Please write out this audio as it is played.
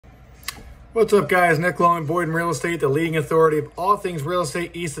What's up, guys? Nick Lowen, Boyden Real Estate, the leading authority of all things real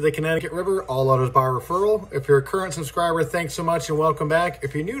estate east of the Connecticut River, all others by referral. If you're a current subscriber, thanks so much and welcome back.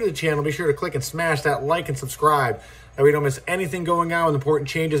 If you're new to the channel, be sure to click and smash that like and subscribe. That way you don't miss anything going on with important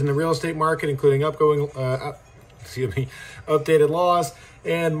changes in the real estate market, including updated laws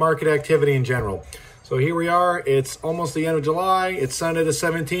and market activity in general. So here we are. It's almost the end of July. It's Sunday the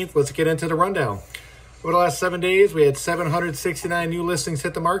 17th. Let's get into the rundown. Over the last 7 days, we had 769 new listings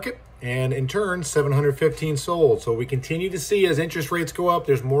hit the market, and in turn, 715 sold. So we continue to see as interest rates go up,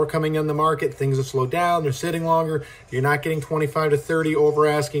 there's more coming on the market. Things have slowed down. They're sitting longer. You're not getting 25 to 30 over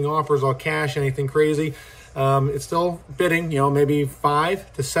asking offers, all cash, anything crazy. It's still bidding, maybe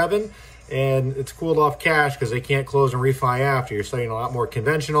 5 to 7, and it's cooled off cash because they can't close and refi after. You're studying a lot more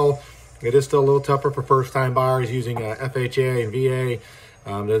conventional. It is still a little tougher for first-time buyers using FHA and VA.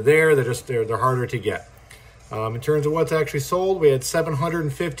 They're harder to get. In terms of what's actually sold, we had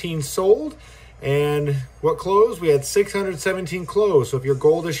 715 sold, and what closed, we had 617 closed. So if your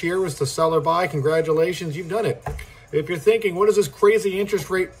goal this year was to sell or buy, congratulations, you've done it. If you're thinking, what does this crazy interest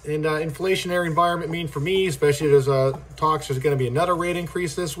rate and inflationary environment mean for me, especially as talks there's going to be another rate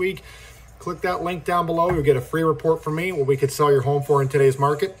increase this week, click that link down below. You'll get a free report from me, what we could sell your home for in today's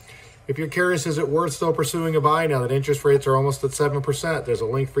market. If you're curious, is it worth still pursuing a buy now that interest rates are almost at 7%? There's a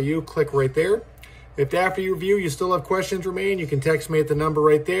link for you. Click right there. If after your review you still have questions remain, you can text me at the number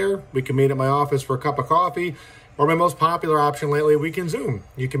right there. We can meet at my office for a cup of coffee, or my most popular option lately, we can Zoom.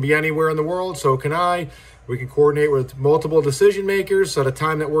 You can be anywhere in the world, so can I. We can coordinate with multiple decision makers at a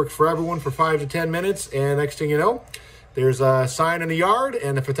time that works for everyone for 5 to 10 minutes, and next thing you know, there's a sign in the yard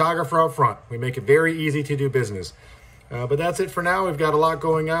and a photographer out front. We make it very easy to do business. But that's it for now. We've got a lot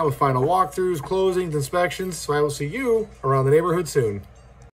going on with final walkthroughs, closings, inspections, so I will see you around the neighborhood soon.